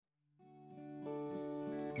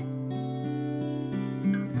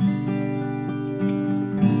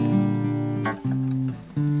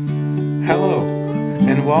Hello,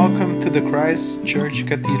 and welcome to the Christ Church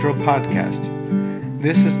Cathedral podcast.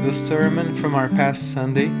 This is the sermon from our past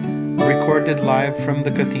Sunday, recorded live from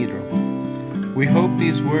the cathedral. We hope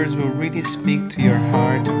these words will really speak to your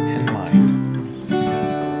heart and mind.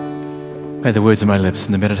 May the words of my lips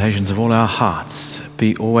and the meditations of all our hearts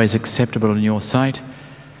be always acceptable in your sight,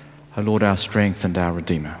 O Lord, our strength and our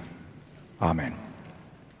Redeemer. Amen.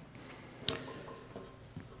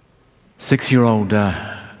 6-year-old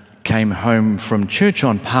came home from church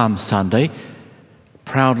on Palm Sunday,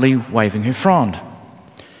 proudly waving her frond.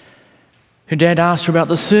 Her dad asked her about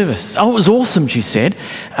the service. Oh, it was awesome, she said.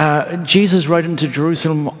 Jesus rode into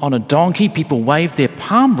Jerusalem on a donkey, people waved their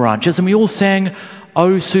palm branches, and we all sang,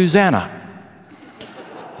 "O Susanna."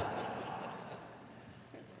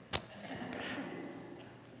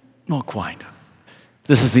 Not quite.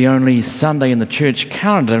 This is the only Sunday in the church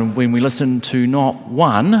calendar when we listen to not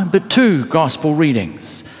one, but two gospel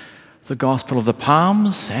readings. The Gospel of the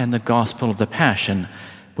Palms and the Gospel of the Passion,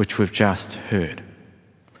 which we've just heard.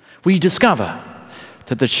 We discover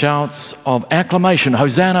that the shouts of acclamation,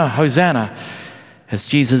 "Hosanna, Hosanna," as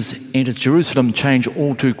Jesus enters Jerusalem, change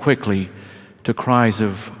all too quickly to cries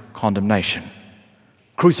of condemnation.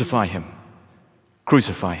 Crucify him,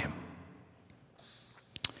 crucify him.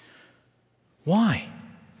 Why?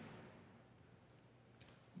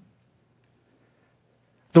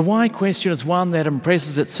 The why question is one that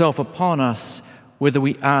impresses itself upon us whether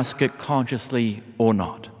we ask it consciously or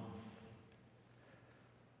not.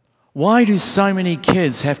 Why do so many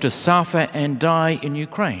kids have to suffer and die in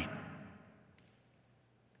Ukraine?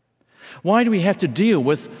 Why do we have to deal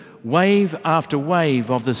with wave after wave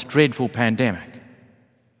of this dreadful pandemic?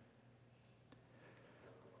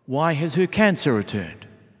 Why has her cancer returned?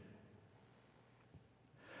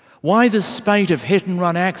 Why this spate of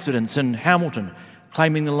hit-and-run accidents in Hamilton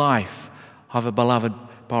claiming the life of a beloved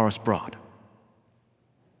Boris Brott?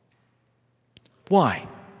 Why?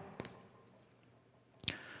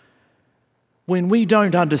 When we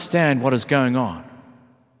don't understand what is going on,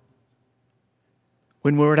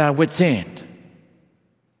 when we're at our wits' end,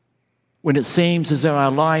 when it seems as though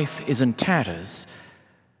our life is in tatters,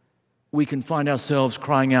 we can find ourselves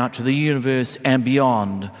crying out to the universe and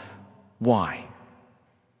beyond, why?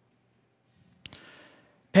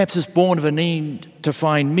 Perhaps it's born of a need to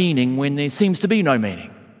find meaning when there seems to be no meaning.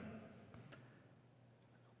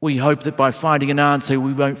 We hope that by finding an answer,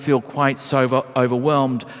 we won't feel quite so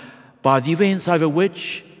overwhelmed by the events over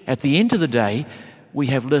which, at the end of the day, we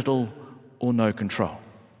have little or no control.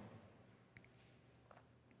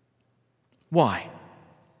 Why?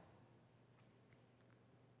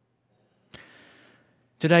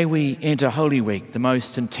 Today we enter Holy Week, the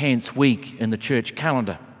most intense week in the church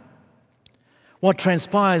calendar. What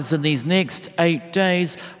transpires in these next 8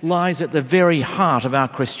 days lies at the very heart of our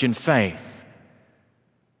Christian faith.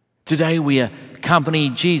 Today we accompany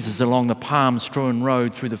Jesus along the palm-strewn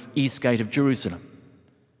road through the east gate of Jerusalem.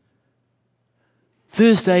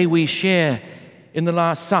 Thursday we share in the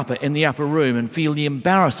Last Supper in the upper room and feel the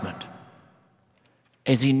embarrassment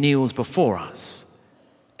as he kneels before us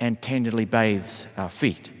and tenderly bathes our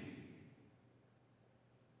feet.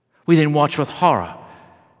 We then watch with horror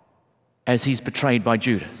as he's betrayed by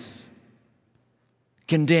Judas,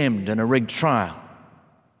 condemned in a rigged trial,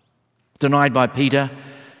 denied by Peter,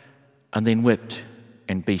 and then whipped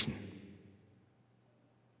and beaten.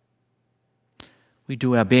 We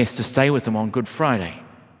do our best to stay with him on Good Friday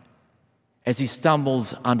as he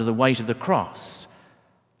stumbles under the weight of the cross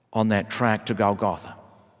on that track to Golgotha.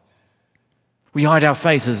 We hide our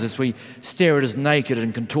faces as we stare at his naked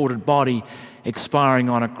and contorted body expiring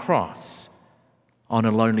on a cross on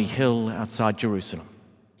a lonely hill outside Jerusalem.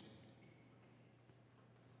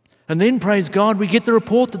 And then, praise God, we get the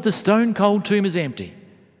report that the stone-cold tomb is empty,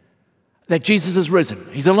 that Jesus is risen,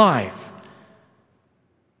 he's alive.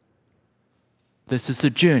 This is the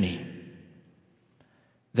journey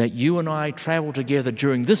that you and I travel together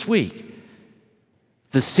during this week,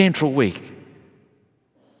 the central week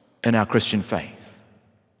in our Christian faith,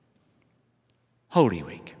 Holy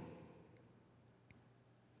Week.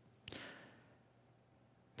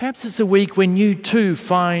 Perhaps it's a week when you too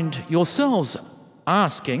find yourselves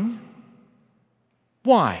asking,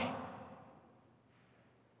 why?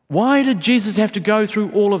 Why did Jesus have to go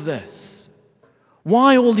through all of this?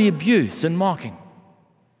 Why all the abuse and mocking?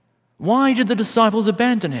 Why did the disciples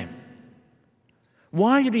abandon him?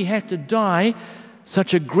 Why did he have to die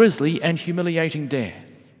such a grisly and humiliating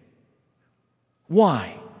death?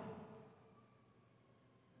 Why?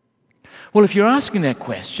 Well, if you're asking that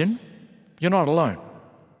question, you're not alone.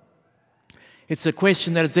 It's a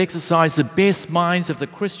question that has exercised the best minds of the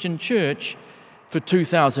Christian church for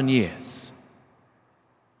 2,000 years.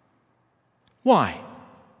 Why?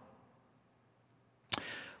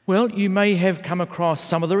 Well, you may have come across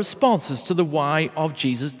some of the responses to the why of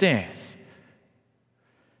Jesus' death.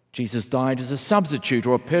 Jesus died as a substitute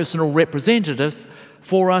or a personal representative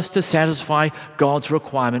for us to satisfy God's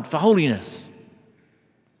requirement for holiness.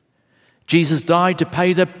 Jesus died to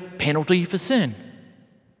pay the penalty for sin.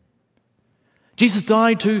 Jesus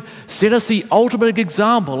died to set us the ultimate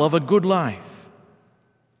example of a good life.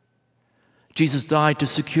 Jesus died to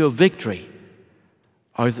secure victory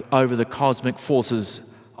over the cosmic forces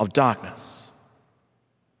of darkness.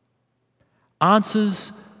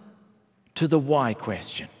 Answers to the why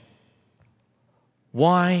question.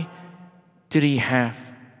 Why did he have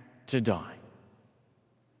to die?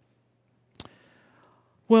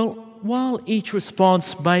 Well, while each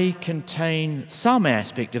response may contain some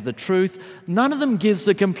aspect of the truth, none of them gives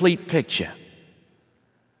the complete picture.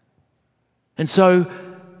 And so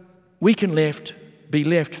we can be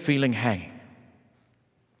left feeling hanging.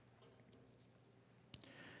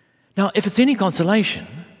 Now, if it's any consolation,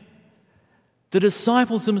 the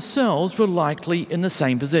disciples themselves were likely in the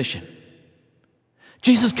same position.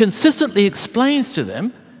 Jesus consistently explains to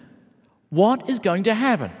them what is going to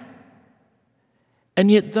happen. And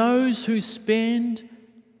yet those who spend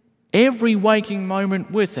every waking moment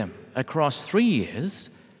with him across 3 years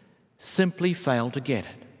simply fail to get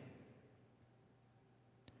it.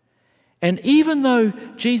 And even though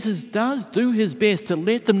Jesus does do his best to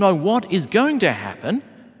let them know what is going to happen,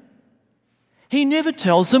 he never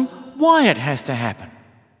tells them why it has to happen.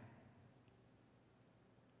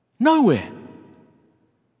 Nowhere.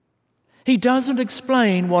 He doesn't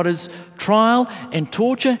explain what his trial and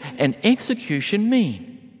torture and execution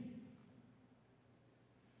mean.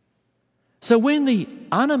 So when the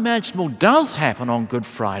unimaginable does happen on Good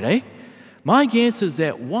Friday, my guess is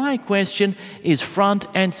that why question is front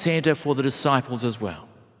and center for the disciples as well.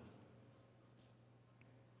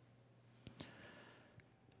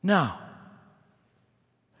 Now,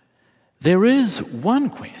 there is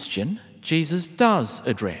one question Jesus does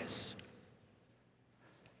address.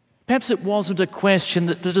 Perhaps it wasn't a question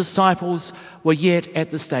that the disciples were yet at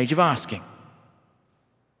the stage of asking.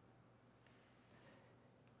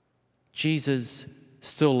 Jesus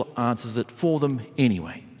still answers it for them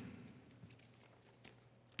anyway.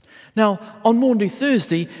 Now, on Maundy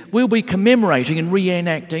Thursday, we'll be commemorating and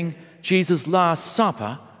reenacting Jesus' Last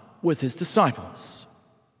Supper with his disciples.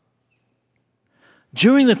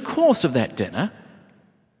 During the course of that dinner,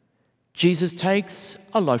 Jesus takes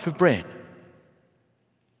a loaf of bread.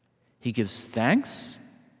 He gives thanks,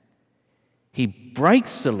 he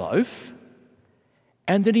breaks the loaf,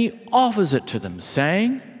 and then he offers it to them,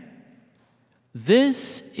 saying,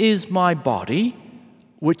 "This is my body,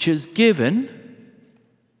 which is given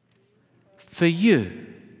for you."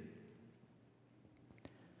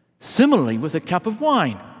 Similarly, with a cup of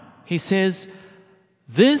wine, he says,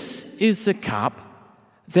 "This is the cup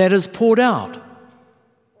that is poured out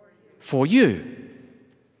for you,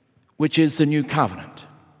 which is the new covenant."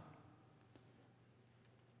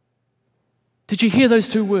 Did you hear those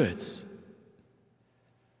two words?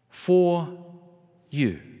 For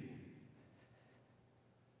you.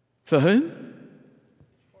 For whom?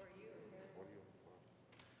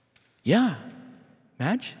 Yeah,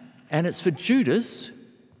 Madge. And it's for Judas,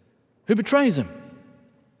 who betrays him.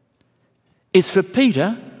 It's for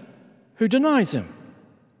Peter, who denies him.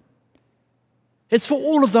 It's for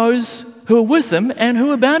all of those who are with him and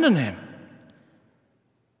who abandon him.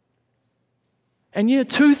 And yet,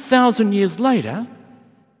 2,000 years later,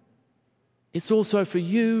 it's also for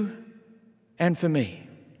you and for me.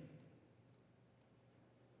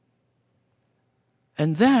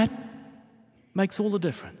 And that makes all the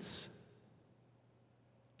difference.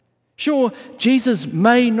 Sure, Jesus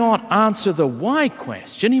may not answer the why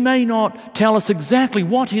question. He may not tell us exactly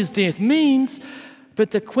what his death means,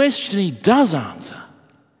 but the question he does answer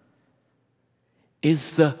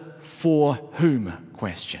is the for whom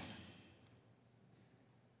question.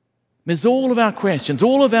 As all of our questions,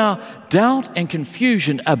 all of our doubt and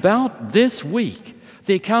confusion about this week,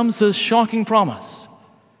 there comes this shocking promise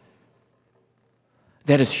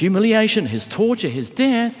that his humiliation, his torture, his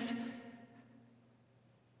death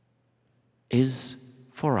is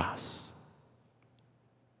for us.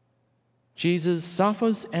 Jesus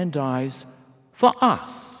suffers and dies for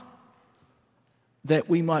us, that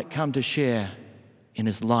we might come to share in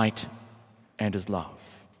his light and his love.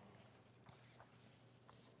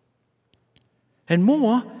 And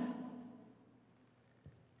more,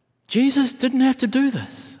 Jesus didn't have to do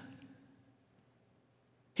this.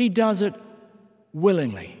 He does it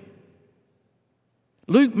willingly.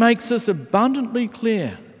 Luke makes this abundantly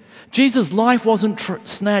clear. Jesus' life wasn't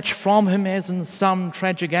snatched from him as in some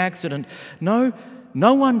tragic accident. No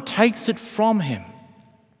one takes it from him.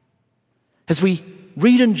 As we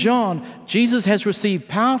read in John, Jesus has received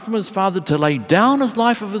power from his Father to lay down his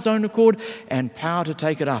life of his own accord and power to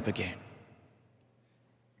take it up again.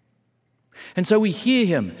 And so we hear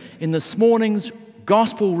him in this morning's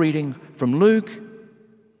gospel reading from Luke,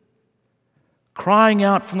 crying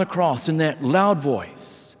out from the cross in that loud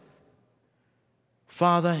voice,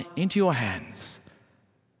 "Father, into your hands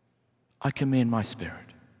I commend my spirit."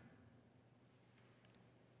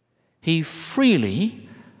 He freely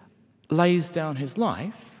lays down his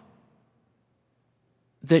life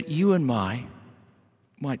that you and I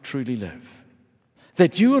might truly live.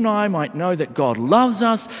 That you and I might know that God loves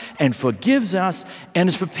us and forgives us and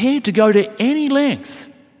is prepared to go to any length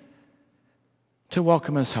to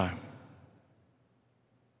welcome us home.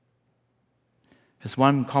 As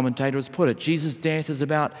one commentator has put it, Jesus' death is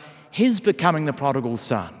about his becoming the prodigal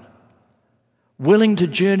son, willing to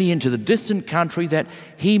journey into the distant country that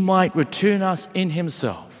he might return us in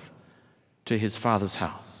himself to his Father's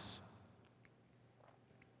house.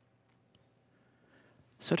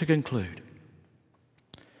 So to conclude,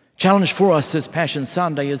 challenge for us this Passion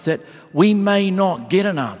Sunday is that we may not get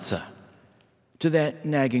an answer to that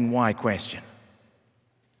nagging why question.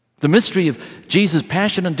 The mystery of Jesus'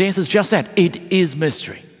 passion and death is just that. It is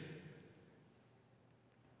mystery.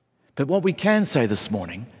 But what we can say this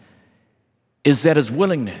morning is that his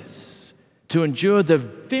willingness to endure the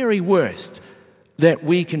very worst that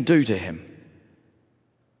we can do to him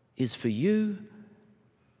is for you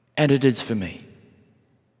and it is for me.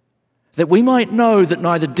 That we might know that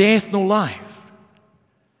neither death nor life,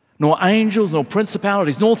 nor angels, nor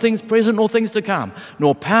principalities, nor things present, nor things to come,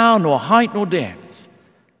 nor power, nor height, nor depth,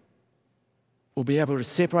 will be able to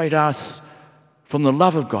separate us from the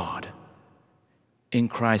love of God in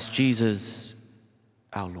Christ Jesus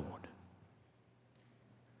our Lord.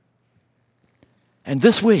 And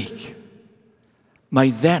this week,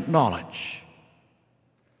 may that knowledge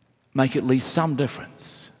make at least some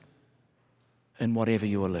difference in whatever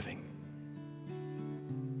you are living.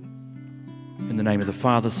 In the name of the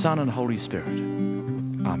Father, Son, and Holy Spirit.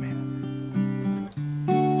 Amen.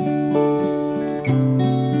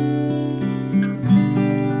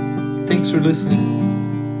 Thanks for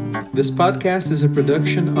listening. This podcast is a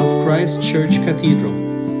production of Christ Church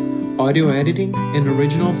Cathedral. Audio editing and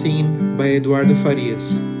original theme by Eduardo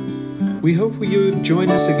Farias. We hope you join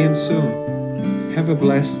us again soon. Have a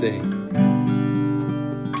blessed day.